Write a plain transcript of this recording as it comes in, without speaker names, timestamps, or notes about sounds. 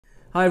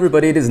Hi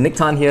everybody, this is Nick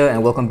Tan here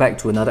and welcome back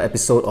to another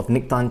episode of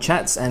Nick Tan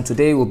Chats, and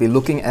today we'll be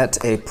looking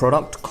at a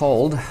product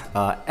called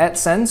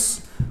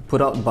AdSense,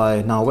 put out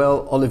by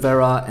Nahuel,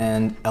 Olivera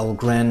and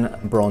Gran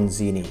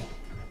Bronzini.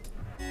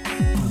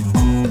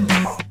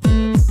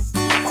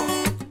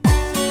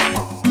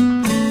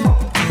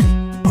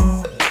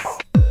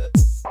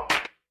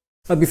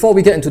 Before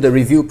we get into the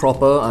review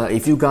proper,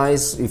 if you're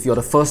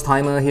the first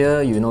timer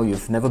here,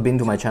 you've never been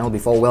to my channel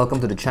before,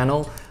 welcome to the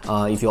channel.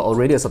 If you're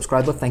already a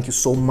subscriber, thank you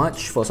so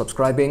much for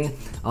subscribing.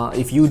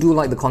 If you do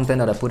like the content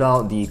that I put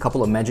out, the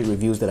couple of magic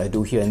reviews that I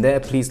do here and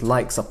there, please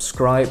like,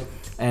 subscribe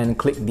and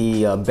click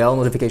the bell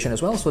notification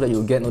as well so that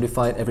you'll get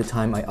notified every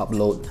time I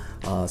upload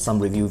some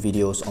review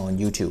videos on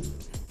YouTube.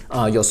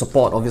 Your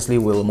support obviously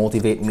will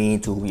motivate me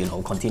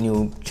to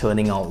continue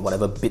churning out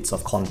whatever bits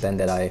of content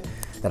that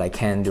I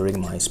can during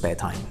my spare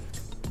time.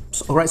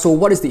 Alright, so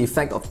what is the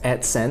effect of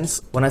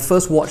AdSense? When I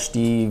first watched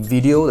the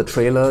video, the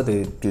trailer,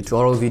 the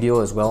tutorial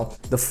video as well,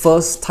 the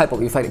first type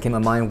of effect that came to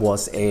mind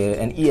was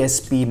an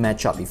ESP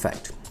matchup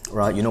effect.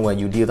 Right, when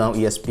you deal down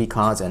ESP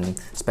cards and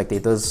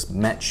spectators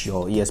match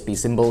your ESP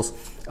symbols,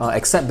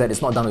 except that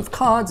it's not done with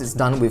cards, it's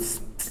done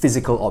with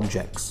physical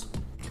objects.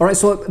 Alright,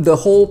 so the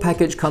whole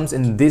package comes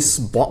in this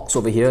box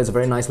over here. It's a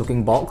very nice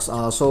looking box.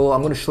 So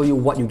I'm going to show you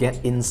what you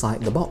get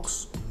inside the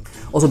box.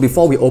 Also,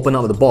 before we open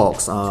up the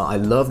box, I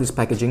love this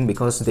packaging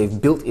because they've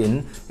built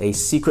in a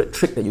secret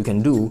trick that you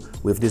can do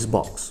with this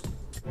box.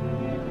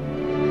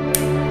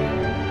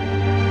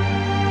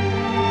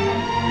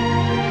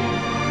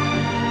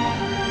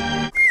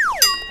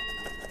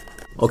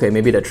 Okay,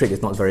 maybe that trick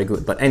is not very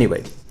good, but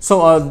anyway.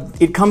 So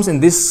it comes in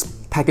this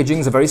packaging.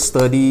 It's a very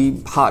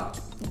sturdy, hard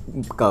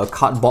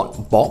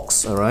cardboard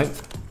box, alright?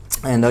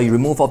 And you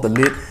remove off the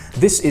lid.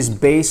 This is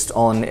based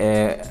on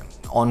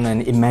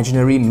an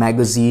imaginary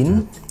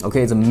magazine.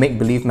 Okay, it's a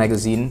make-believe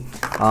magazine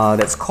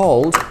that's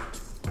called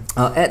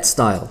Ad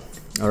Style.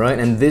 Alright,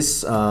 and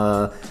this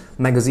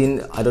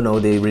magazine, I don't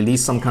know, they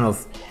release some kind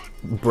of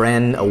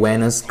brand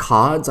awareness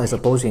cards, I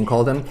suppose you can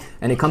call them,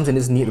 and it comes in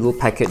this neat little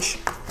package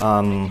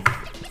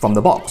from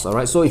the box.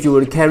 Alright, so if you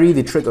were to carry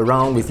the trick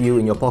around with you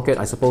in your pocket,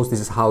 I suppose this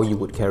is how you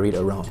would carry it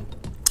around.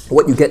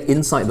 What you get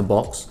inside the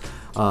box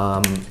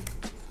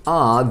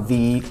are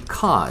the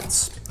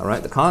cards.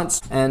 Alright, the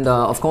cards, and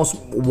of course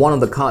one of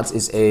the cards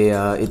is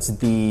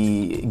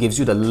it gives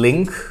you the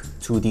link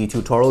to the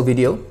tutorial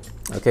video.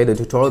 Okay, the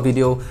tutorial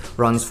video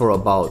runs for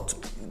about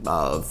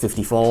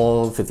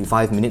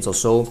 55 minutes or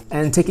so,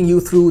 and taking you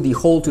through the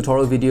whole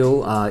tutorial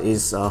video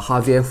is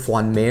Javier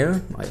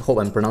Fuanmer, I hope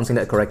I'm pronouncing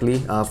that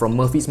correctly, from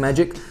Murphy's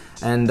Magic,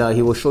 and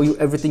he will show you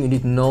everything you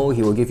need to know.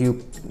 He will give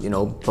you,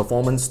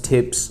 performance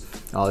tips.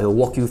 He'll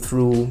walk you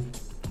through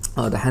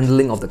the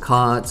handling of the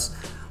cards,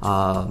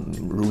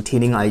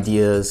 routining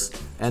ideas,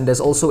 and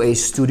there's also a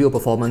studio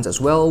performance as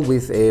well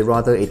with a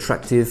rather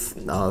attractive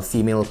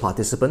female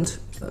participant.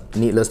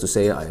 Needless to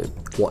say, I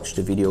watched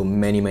the video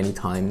many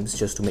times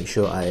just to make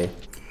sure I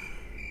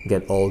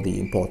get all the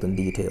important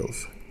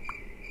details.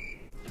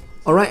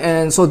 Alright,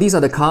 and so these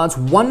are the cards.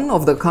 One more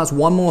of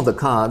the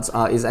cards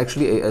is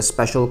actually a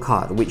special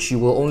card which you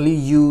will only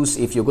use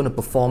if you're going to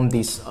perform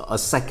a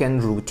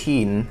second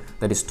routine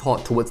that is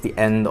taught towards the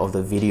end of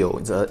the video.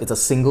 It's a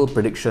single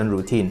prediction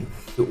routine.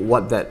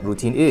 What that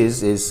routine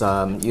is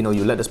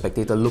you let the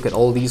spectator look at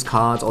all these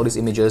cards, all these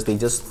images. They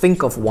just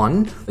think of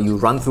one. You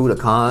run through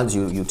the cards,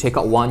 you take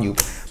out one, you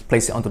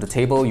place it onto the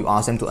table, you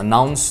ask them to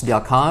announce their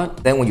card.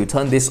 Then when you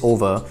turn this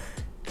over,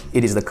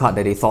 it is the card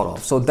that they thought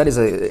of. So that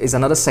is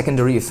another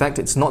secondary effect.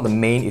 It's not the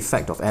main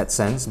effect of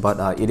AdSense,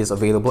 but it is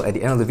available at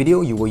the end of the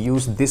video. You will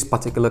use this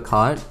particular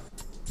card,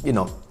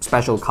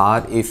 special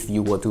card, if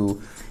you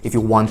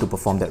want to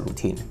perform that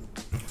routine.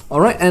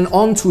 Alright, and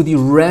on to the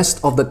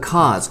rest of the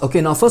cards. Okay,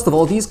 now first of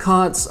all, these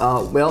cards,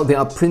 they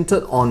are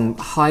printed on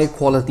high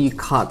quality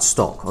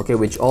cardstock, okay,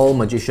 which all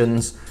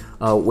magicians,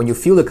 when you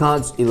feel the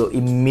cards, it will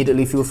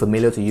immediately feel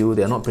familiar to you.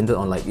 They are not printed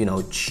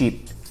on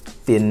cheap,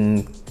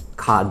 thin,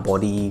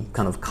 cardboardy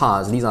kind of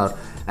cards. These are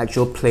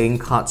actual plain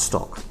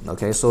cardstock.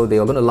 Okay, so they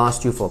are going to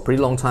last you for a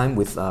pretty long time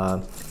with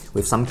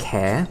some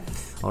care.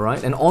 All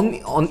right, and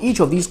on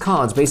each of these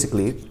cards,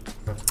 basically,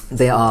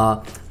 there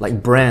are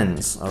like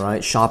brands. All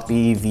right,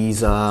 Sharpie,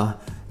 Visa,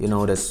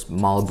 there's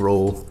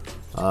Marlboro,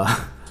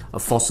 a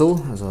Fossil,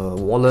 there's a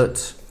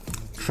wallet,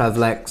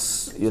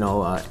 Travelex,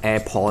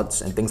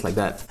 AirPods and things like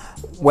that.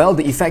 Well,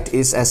 the effect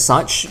is as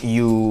such.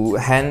 You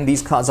hand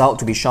these cards out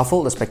to be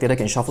shuffled. The spectator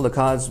can shuffle the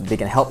cards. They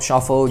can help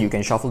shuffle. You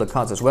can shuffle the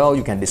cards as well.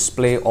 You can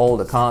display all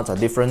the cards are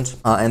different.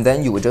 And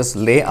then you would just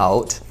lay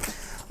out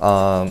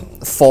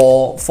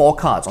four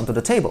cards onto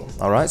the table.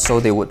 Alright,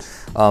 so they would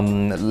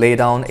lay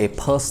down a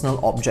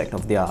personal object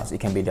of theirs. It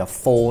can be their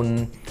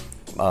phone,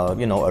 a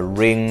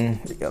ring,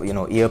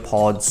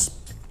 earpods,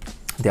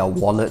 their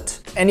wallet,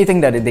 anything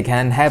that they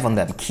can have on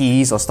them,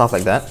 keys or stuff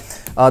like that.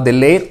 They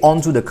lay it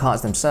onto the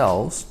cards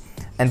themselves,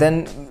 and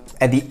then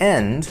at the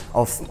end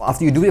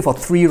after you do it for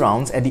 3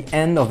 rounds, at the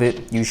end of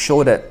it, you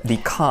show that the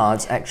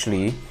cards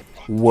actually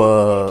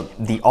were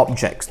the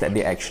objects that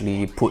they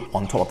actually put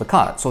on top of the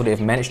card. So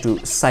they've managed to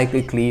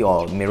cyclically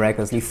or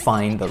miraculously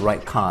find the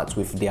right cards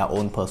with their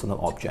own personal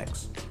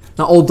objects.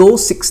 Now, although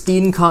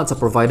 16 cards are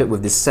provided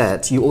with this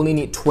set, you only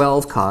need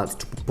 12 cards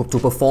to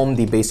perform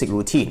the basic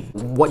routine.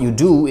 What you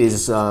do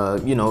is,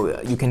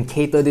 you can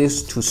cater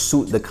this to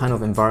suit the kind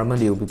of environment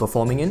that you'll be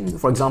performing in.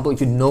 For example, if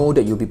you know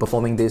that you'll be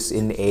performing this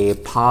in a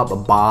pub, a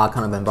bar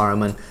kind of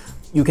environment,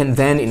 you can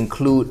then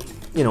include,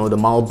 the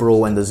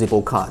Marlboro and the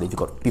Zippo card if you've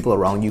got people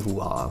around you who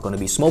are going to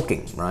be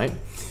smoking, right?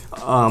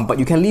 But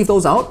you can leave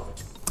those out.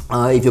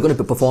 If you're going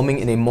to be performing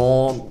in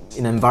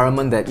an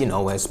environment that,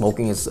 where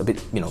smoking is a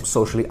bit,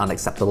 socially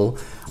unacceptable,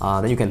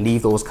 then you can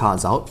leave those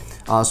cards out.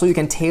 So you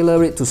can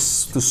tailor it to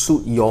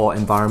suit your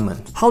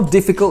environment. How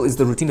difficult is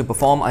the routine to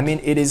perform? I mean,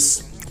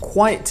 it's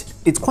quite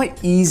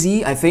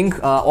easy, I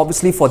think.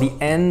 Obviously, for the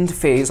end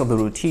phase of the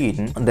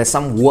routine, there's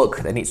some work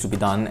that needs to be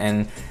done,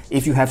 and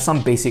if you have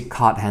some basic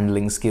card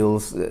handling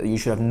skills, you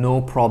should have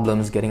no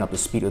problems getting up to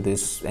speed with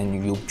this,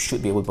 and you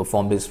should be able to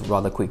perform this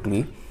rather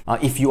quickly.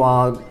 If you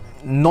are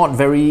not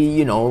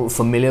very,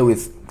 familiar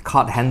with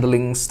card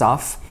handling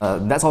stuff,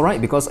 that's alright,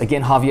 because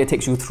again, Javier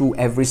takes you through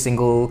every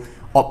single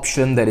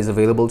option that is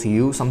available to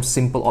you, some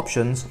simple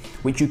options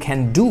which you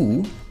can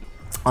do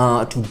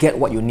to get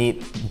what you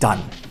need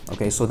done,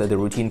 okay, so that the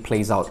routine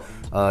plays out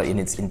in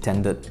its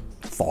intended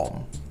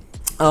form.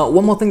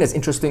 One more thing that's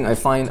interesting, I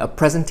find,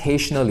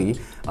 presentationally,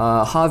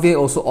 Javier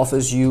also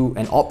offers you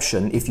an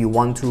option if you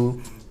want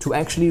to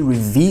actually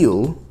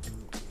reveal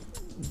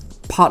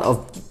part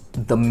of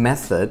the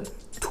method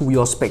to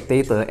your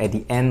spectator at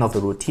the end of the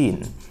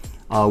routine,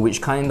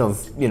 which kind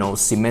of,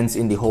 cements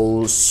in the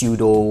whole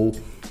pseudo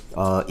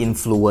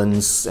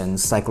influence and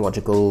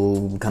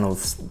psychological kind of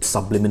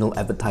subliminal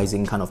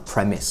advertising kind of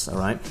premise,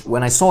 alright?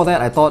 When I saw that,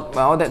 I thought,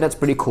 well, that's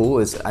pretty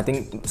cool. I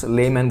think a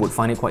layman would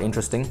find it quite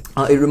interesting.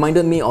 It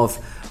reminded me of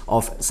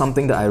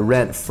something that I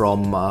read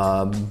from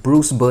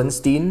Bruce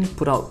Bernstein,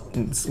 put out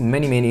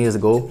many years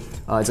ago.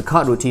 It's a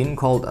card routine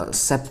called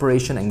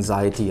Separation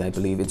Anxiety, I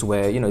believe. It's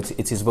where,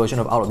 it's his version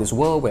of Out of This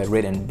World, where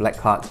red and black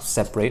cards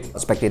separate. A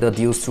spectator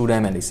deals through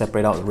them and they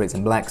separate out the reds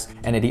and blacks.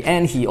 And at the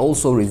end, he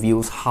also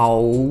reveals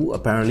how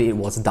apparently it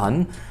was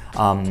done.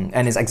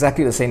 And it's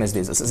exactly the same as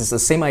this. It's the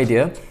same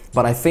idea,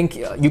 but I think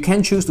you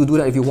can choose to do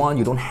that if you want.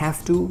 You don't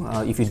have to.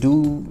 If you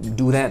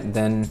do that,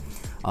 then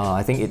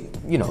I think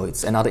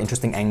it's another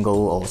interesting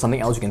angle or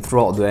something else you can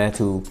throw out there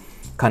to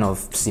kind of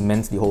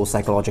cement the whole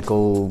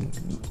psychological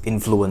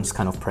influence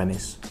kind of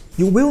premise.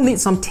 You will need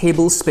some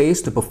table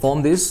space to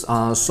perform this.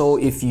 So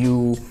if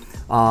you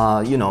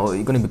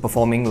you're going to be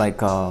performing like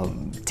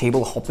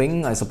table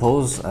hopping, I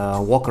suppose,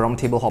 walk around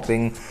table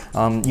hopping,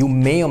 you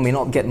may or may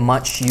not get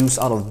much use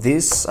out of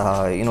this,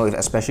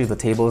 especially if the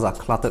tables are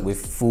cluttered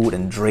with food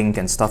and drink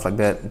and stuff like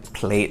that,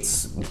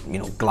 plates,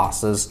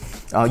 glasses.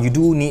 You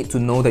do need to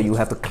know that you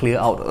have to clear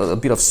out a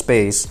bit of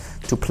space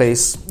to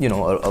place,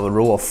 a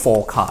row of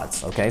 4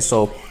 cards, okay?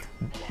 So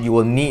you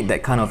will need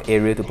that kind of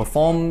area to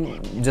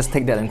perform. Just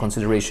take that in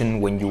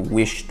consideration when you're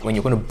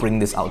going to bring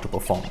this out to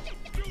perform.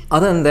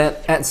 Other than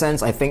that,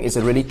 AdSense, I think, is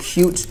a really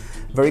cute,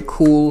 very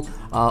cool,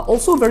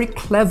 also very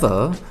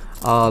clever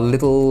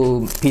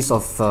little piece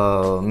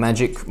of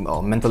magic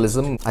or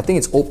mentalism. I think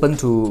it's open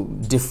to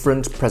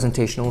different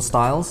presentational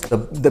styles.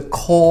 The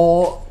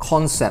core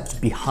concept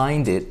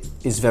behind it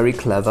is very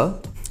clever.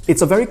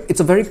 It's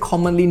a very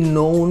commonly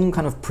known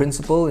kind of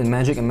principle in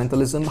magic and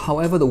mentalism.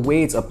 However, the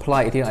way it's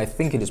applied here, I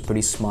think it is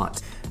pretty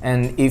smart.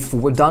 And if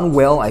we're done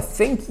well, I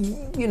think,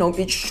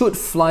 it should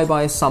fly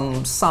by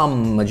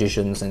some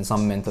magicians and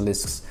some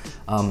mentalists,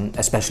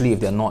 especially if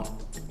they're not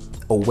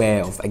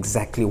aware of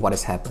exactly what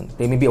has happened.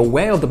 They may be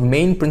aware of the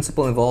main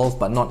principle involved,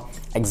 but not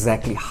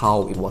exactly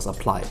how it was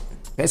applied.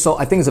 Okay, so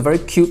I think it's a very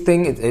cute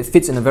thing. It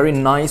fits in a very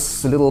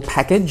nice little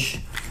package,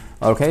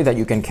 okay, that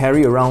you can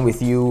carry around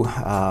with you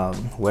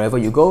wherever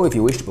you go if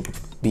you wish to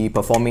be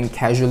performing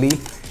casually.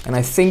 And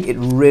I think it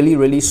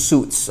really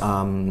suits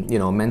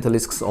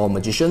mentalists or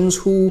magicians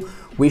who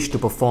wish to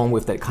perform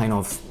with that kind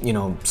of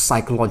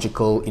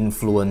psychological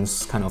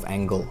influence kind of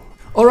angle.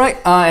 Alright,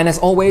 and as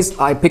always,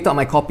 I picked up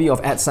my copy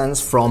of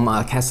AdSense from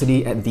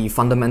Cassidy at The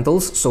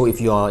Fundamentals. So if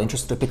you are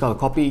interested to pick up a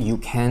copy, you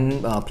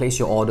can place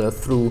your order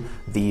through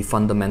The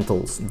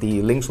Fundamentals.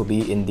 The links will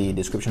be in the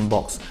description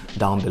box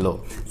down below.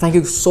 Thank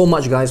you so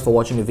much, guys, for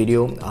watching the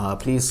video.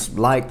 Please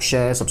like,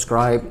 share,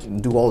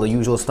 subscribe, do all the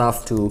usual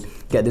stuff to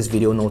get this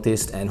video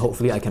noticed, and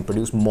hopefully I can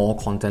produce more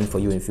content for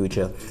you in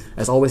future.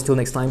 As always, till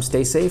next time,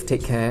 stay safe,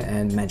 take care,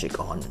 and magic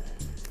on.